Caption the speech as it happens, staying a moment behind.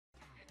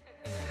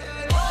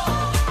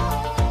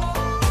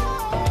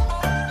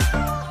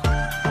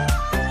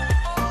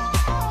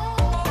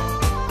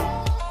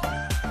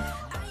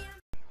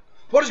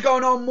What's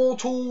going on,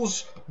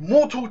 mortals?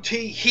 Mortal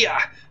T here,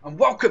 and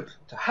welcome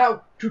to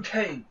How To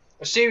Tame,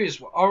 a series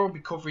where I will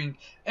be covering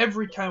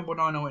every tameable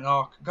dino in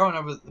Ark, going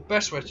over the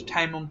best way to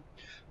tame them,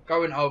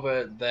 going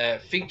over their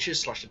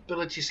features /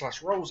 abilities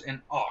 / roles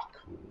in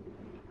Ark.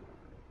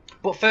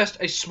 But first,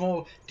 a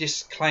small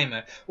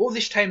disclaimer. All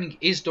this taming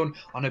is done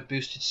on a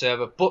boosted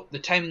server, but the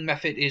taming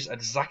method is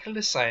exactly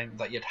the same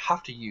that you'd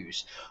have to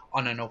use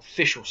on an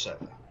official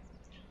server.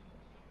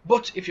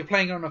 But if you're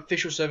playing on an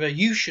official server,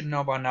 you should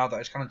know by now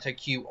that it's going to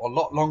take you a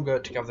lot longer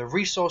to gather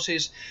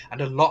resources and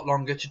a lot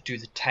longer to do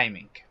the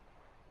taming.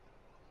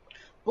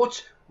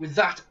 But with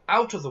that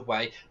out of the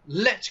way,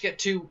 let's get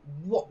to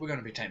what we're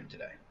going to be taming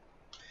today.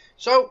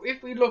 So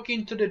if we look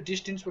into the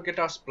distance, we get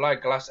our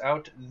spyglass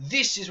out.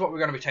 This is what we're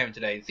going to be taming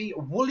today. The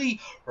Woolly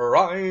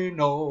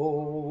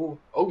Rhino.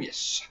 Oh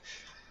yes.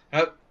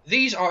 Now,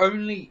 these are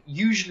only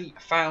usually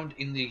found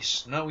in the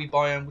snowy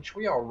biome, which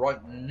we are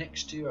right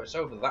next to. It's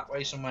over that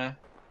way somewhere.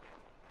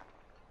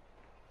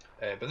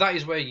 But that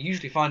is where you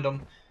usually find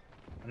them,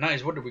 and that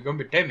is what we're going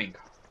to be taming.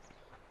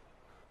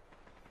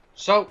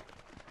 So,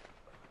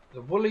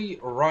 the Woolly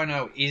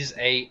Rhino is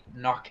a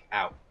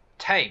knockout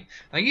tame.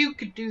 Now, you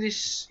could do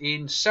this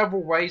in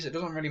several ways. It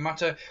doesn't really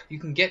matter. You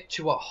can get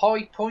to a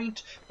high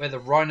point where the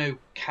rhino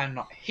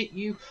cannot hit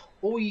you,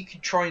 or you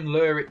could try and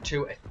lure it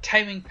to a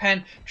taming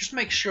pen. Just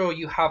make sure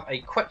you have a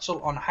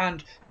Quetzal on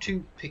hand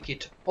to pick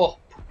it up.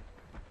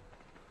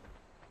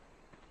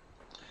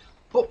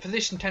 But for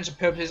this intents and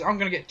purposes, I'm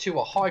going to get to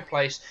a high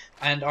place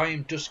and I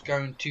am just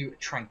going to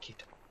trank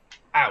it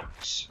out.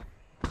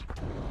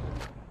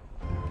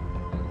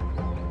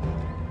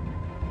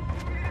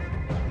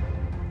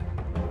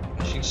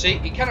 As you can see,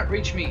 it cannot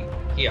reach me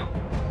here.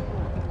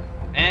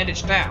 And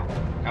it's down.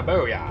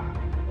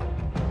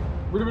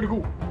 Kabooyah. Really, really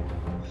cool.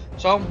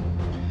 So,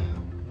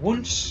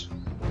 once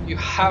you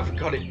have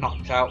got it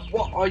knocked out,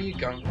 what are you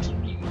going to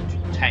need to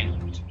tame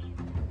it?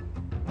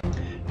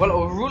 Well,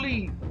 a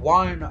Woolly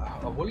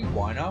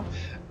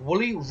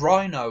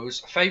Rhino's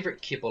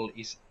favourite kibble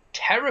is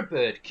terror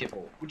bird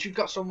kibble, which you've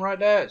got some right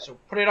there, so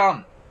put it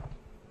on.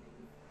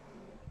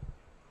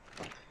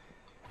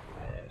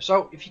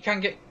 So if you can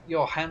get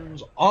your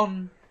hands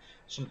on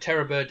some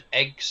terror bird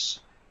eggs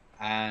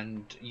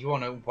and you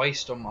want to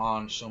waste them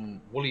on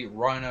some Woolly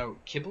Rhino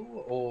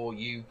kibble, or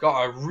you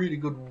got a really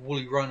good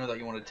Woolly Rhino that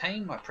you want to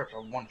tame, like perhaps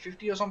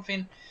 150 or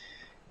something,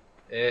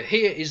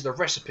 here is the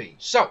recipe.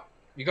 So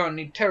you're going to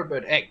need terror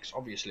bird eggs,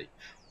 obviously.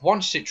 1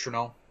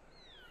 citronal,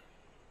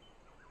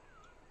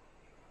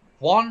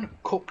 1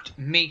 cooked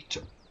meat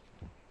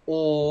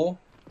or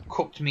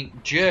cooked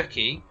meat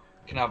jerky. You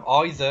can have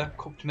either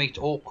cooked meat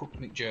or cooked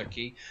meat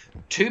jerky,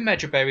 2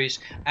 mejoberries,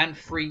 and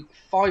 3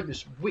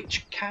 fibres,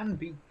 which can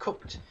be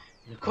cooked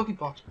in a cooking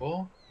pot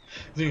or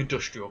the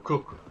industrial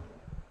cooker.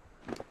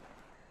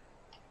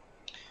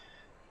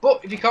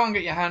 But if you can't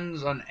get your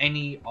hands on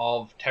any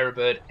of terror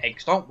bird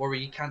eggs, don't worry,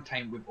 you can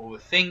tame it with other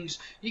things.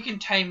 You can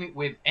tame it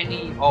with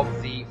any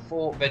of the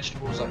 4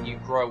 vegetables that you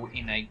grow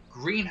in a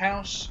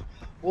greenhouse,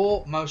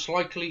 or most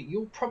likely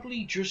you'll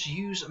probably just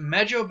use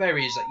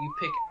mejoberries that you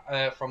pick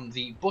from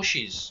the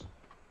bushes.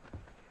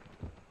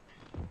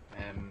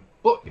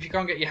 But if you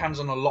can't get your hands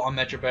on a lot of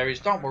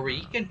mejoberries, don't worry,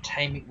 you can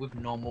tame it with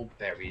normal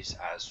berries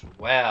as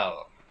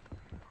well.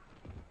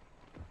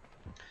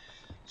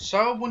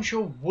 So once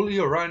your Woolly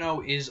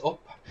Rhino is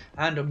up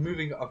and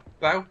moving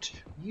about,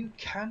 you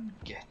can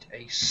get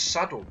a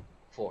saddle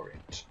for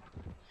it,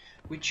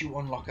 which you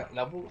unlock at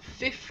level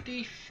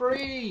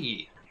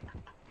 53.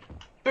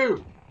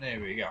 Boom! There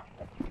we go.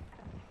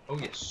 Oh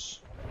yes.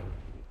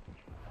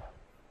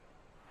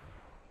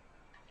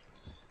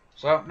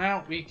 So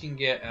now we can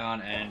get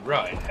on and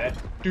ride a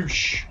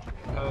douche.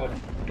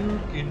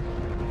 Dookin.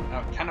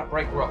 Now it cannot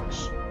break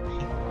rocks.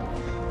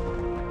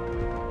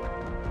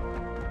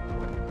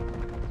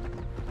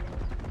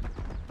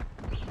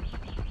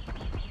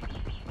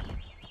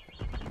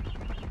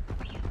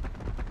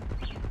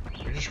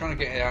 Just trying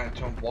to get it out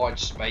into a wide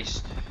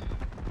space.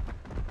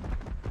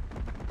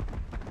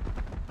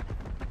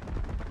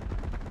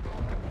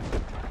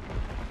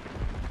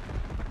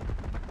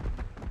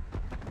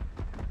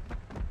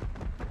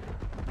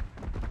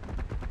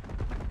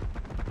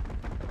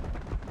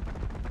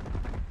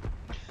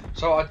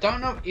 So I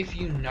don't know if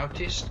you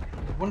noticed,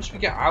 once we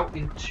get out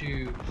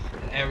into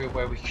an area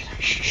where we can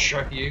actually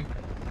show you,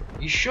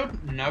 you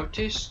should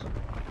notice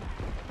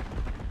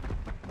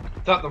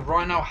that the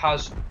Rhino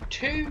has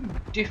 2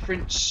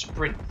 different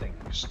sprint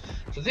things.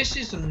 So this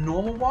is the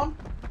normal one.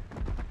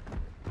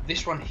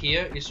 This one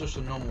here is just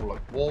a normal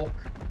like walk.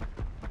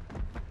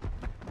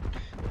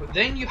 But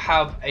then you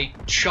have a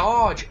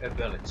charge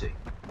ability.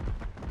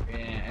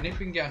 And if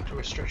we can get into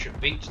a stretch of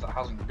beach that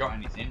hasn't got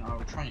anything, I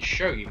will try and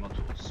show you,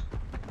 models.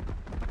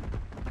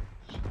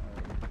 So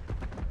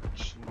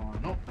just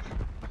line up.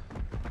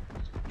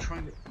 Try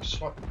and get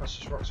slightly past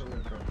this rock, so we're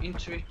going to go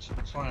into it.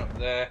 Let's line up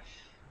there.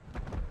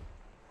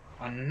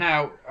 And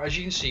now, as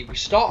you can see, we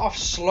start off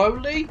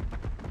slowly,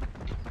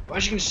 but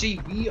as you can see,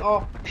 we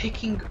are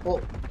picking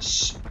up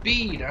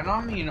speed, and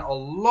I mean a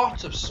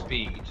lot of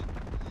speed.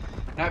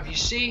 Now if you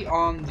see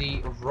on the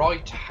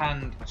right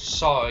hand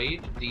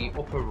side, the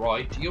upper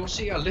right, you'll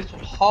see a little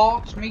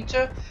heart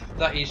meter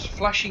that is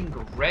flashing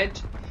red,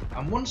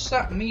 and once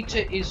that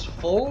meter is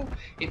full,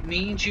 it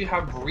means you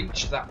have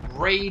reached that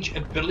rage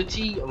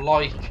ability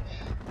like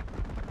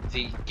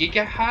the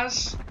Giga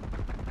has,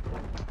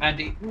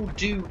 and it will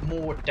do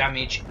more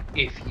damage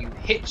if you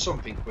hit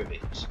something with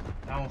it.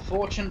 Now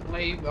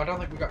unfortunately, I don't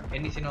think we got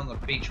anything on the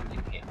beach we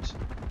can hit.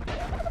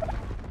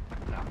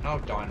 No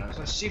dinos.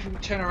 Let's see if we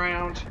can turn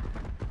around.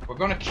 We're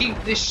going to keep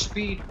this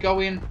speed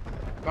going.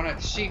 We're going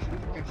to see if we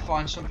can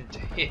find something to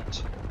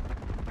hit.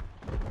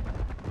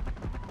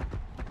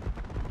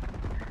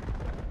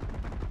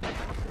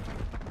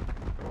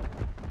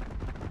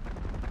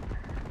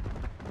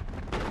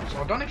 So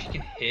I don't know if you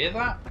can hear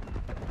that.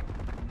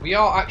 We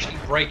are actually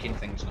breaking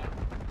things now.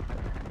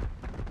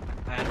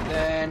 And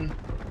then...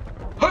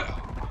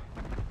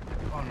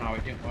 Oh no,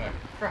 it didn't work.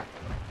 Crap.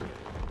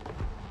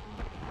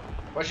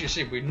 Well, as you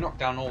see, we knocked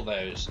down all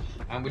those.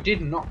 And we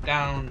did knock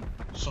down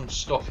some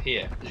stuff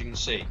here, as you can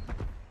see.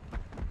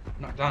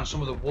 Knocked down some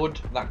of the wood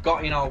that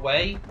got in our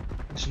way.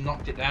 Just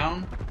knocked it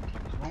down.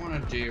 So what I'm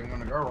going to do, I'm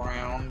going to go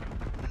around.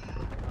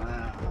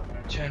 I'm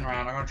going to turn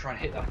around. I'm going to try and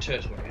hit that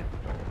turtle again.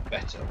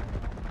 Better.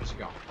 Where's it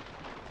gone?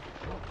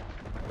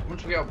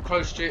 Once we get up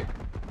close to it.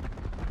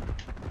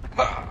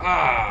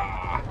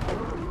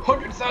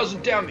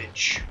 100,000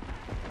 damage.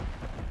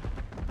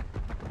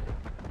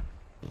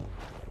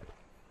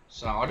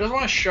 So I just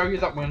want to show you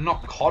that we're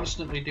not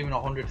constantly doing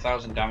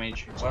 100,000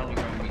 damage. It's only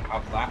when we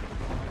have that.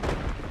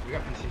 We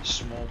got anything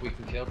small we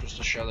can kill just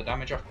to show the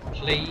damage off,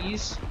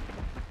 please.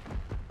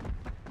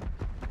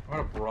 I've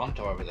got a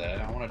Bronto over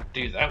there. I want to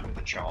do that with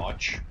the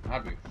charge.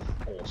 That'd be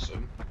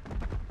awesome.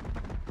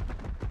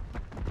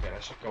 Okay,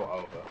 let's go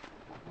over.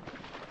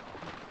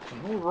 It's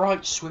an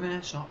alright swimmer.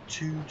 It's not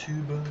too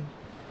bad.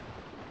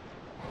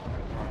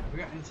 Right, we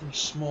got anything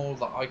small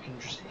that I can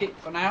just hit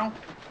for now?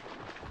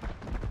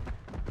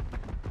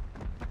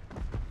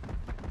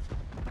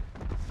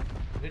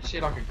 Did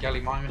see like a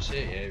Gallimimus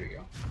here? Yeah, here we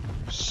go.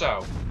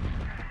 So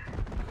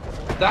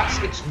that's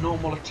its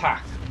normal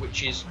attack,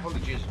 which is holy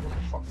Jesus, what the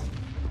fuck?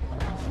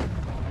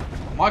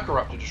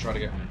 Microraptor just tried to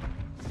get me.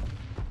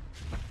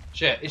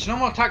 So yeah, its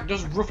normal attack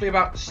does roughly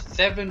about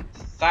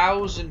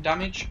 7,000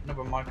 damage.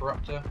 Another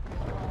Microraptor.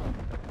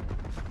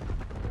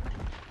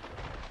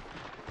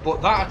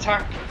 But that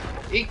attack,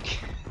 it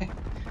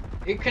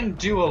can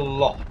do a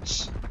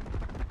lot.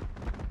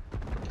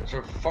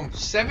 So from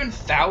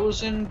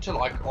 7,000 to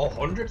like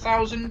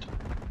 100,000,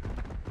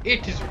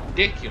 it is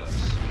ridiculous.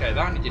 Okay,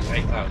 that only did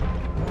 8,000.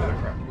 Oh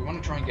crap! We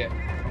want to try and get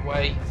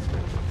away.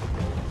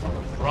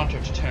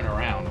 Bronto to turn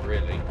around,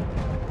 really.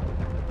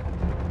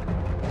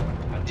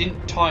 I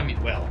didn't time it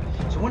well.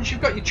 So once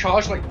you've got your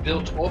charge like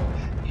built up,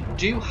 you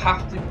do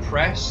have to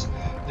press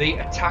the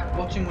attack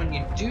button when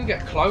you do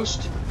get close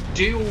to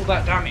do all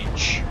that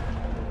damage.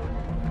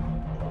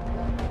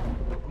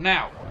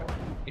 Now,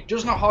 it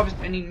does not harvest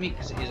any meat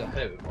because it is a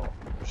herbivore,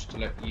 just to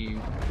let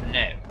you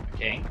know,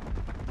 okay?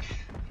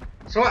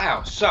 So what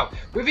else? So,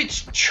 with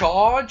its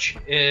charge,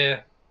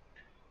 it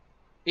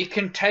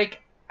can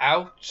take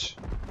out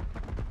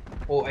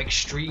or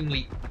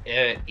extremely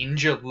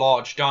injure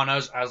large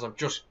dinos, as I've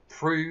just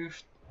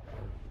proved.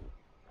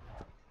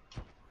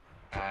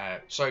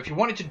 So if you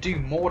wanted to do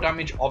more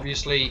damage,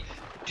 obviously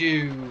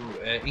do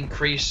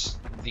increase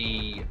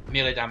the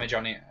melee damage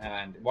on it,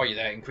 and while you're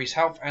there, increase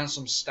health and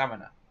some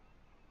stamina.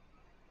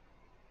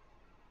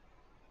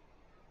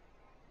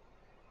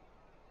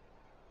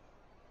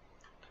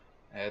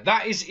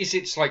 That is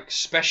its like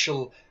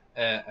special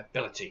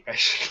ability,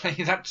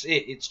 basically. That's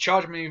it. It's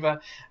charge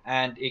maneuver,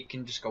 and it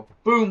can just go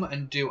boom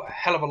and do a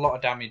hell of a lot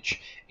of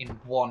damage in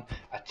one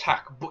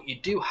attack. But you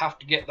do have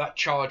to get that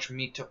charge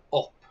meter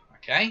up,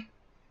 okay?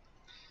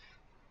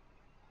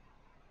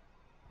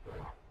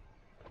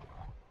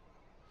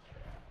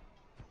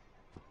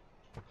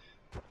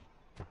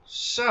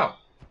 So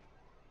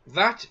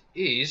that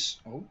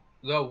is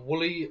the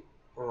Woolly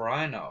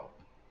Rhino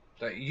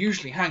that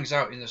usually hangs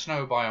out in the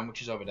snow biome,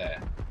 which is over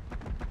there.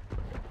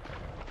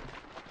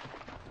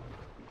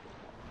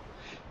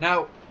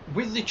 Now,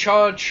 with the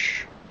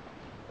charge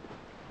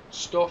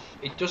stuff,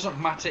 it doesn't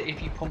matter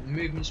if you pump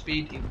movement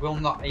speed, it will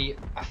not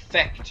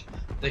affect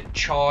the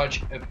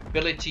charge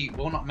ability, it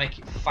will not make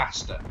it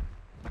faster,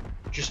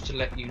 just to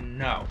let you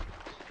know.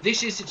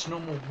 This is its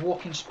normal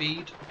walking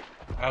speed,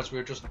 as we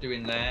were just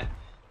doing there.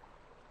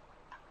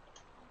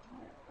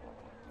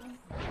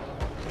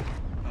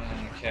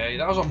 Okay,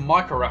 that was a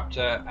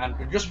Microraptor, and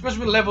just because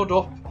we leveled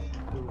up,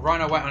 the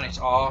Rhino went on its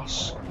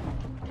arse.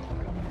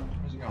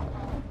 Where's it gone?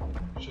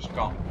 It's just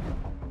gone.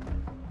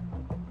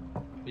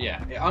 But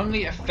yeah, it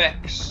only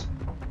affects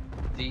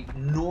the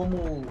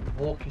normal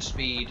walking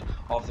speed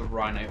of the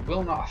Rhino. It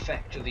will not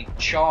affect the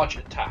charge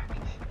attack.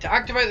 To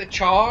activate the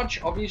charge,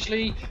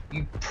 obviously,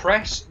 you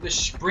press the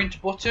sprint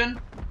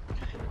button,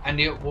 and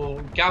it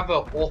will gather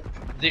up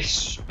this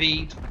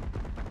speed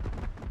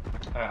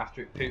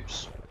after it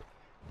poops.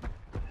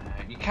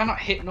 You cannot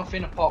hit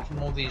nothing apart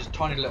from all these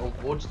tiny little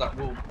woods that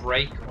will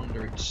break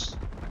under its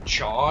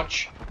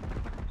charge.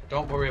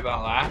 Don't worry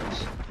about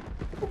that.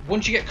 But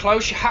once you get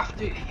close, you have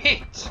to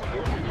hit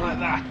like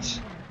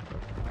that.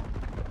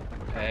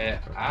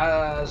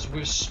 As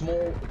with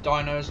small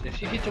dinos,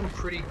 if you hit them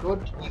pretty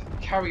good, you can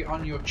carry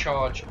on your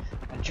charge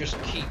and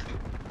just keep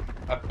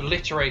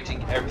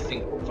obliterating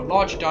everything. For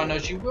larger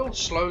dinos, you will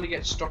slowly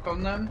get stuck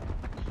on them,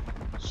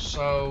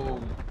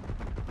 so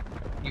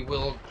you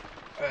will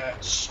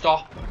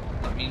stop.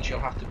 That means you'll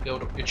have to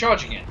build up your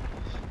charge again.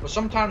 But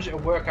sometimes it'll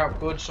work out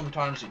good,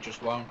 sometimes it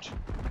just won't.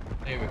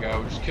 Here we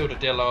go, we just killed a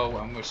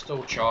Dillo and we're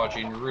still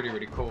charging, really,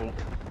 really cool.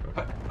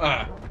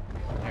 There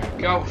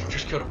we go,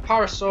 just killed a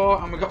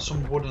Parasaur and we got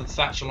some wooden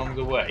thatch along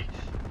the way.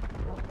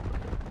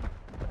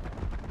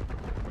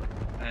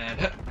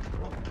 And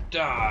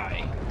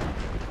die.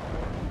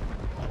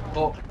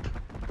 But,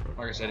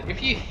 like I said,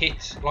 if you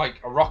hit like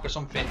a rock or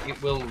something,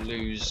 it will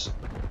lose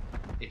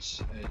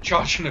its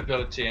charging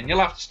ability and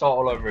you'll have to start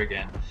all over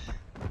again.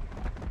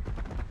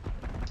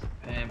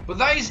 But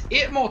that is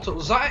it,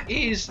 mortals. That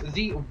is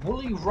the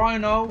Woolly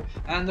Rhino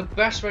and the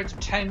best way to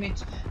tame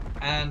it.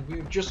 And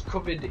we've just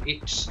covered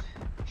its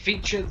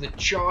feature, the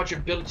charge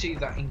ability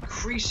that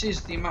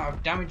increases the amount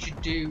of damage you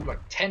do like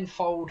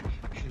tenfold,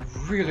 which is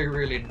really,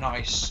 really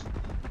nice.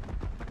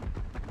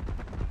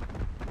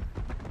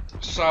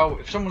 So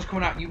if someone's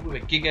coming at you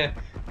with a Giga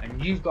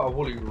and you've got a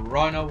Woolly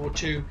Rhino or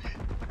two,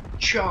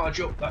 charge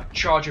up that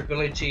charge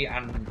ability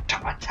and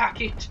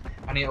attack it,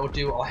 and it'll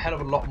do a hell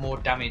of a lot more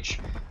damage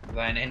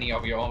than any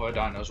of your other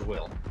dinos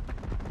will.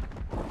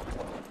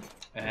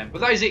 But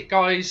that is it,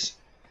 guys.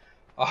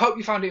 I hope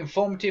you found it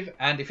informative,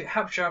 and if it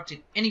helps you out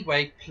in any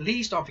way,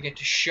 please don't forget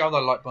to show that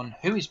like button,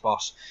 who is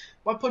boss,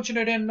 by punching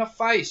it in the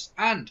face.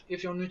 And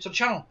if you're new to the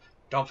channel,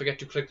 don't forget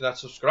to click that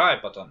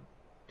subscribe button.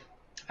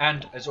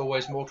 And as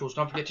always, mortals,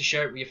 don't forget to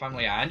share it with your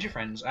family and your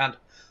friends and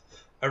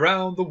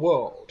around the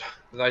world.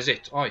 That is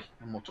it. I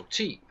am Mortal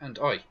T, and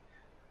I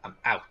am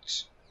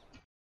out.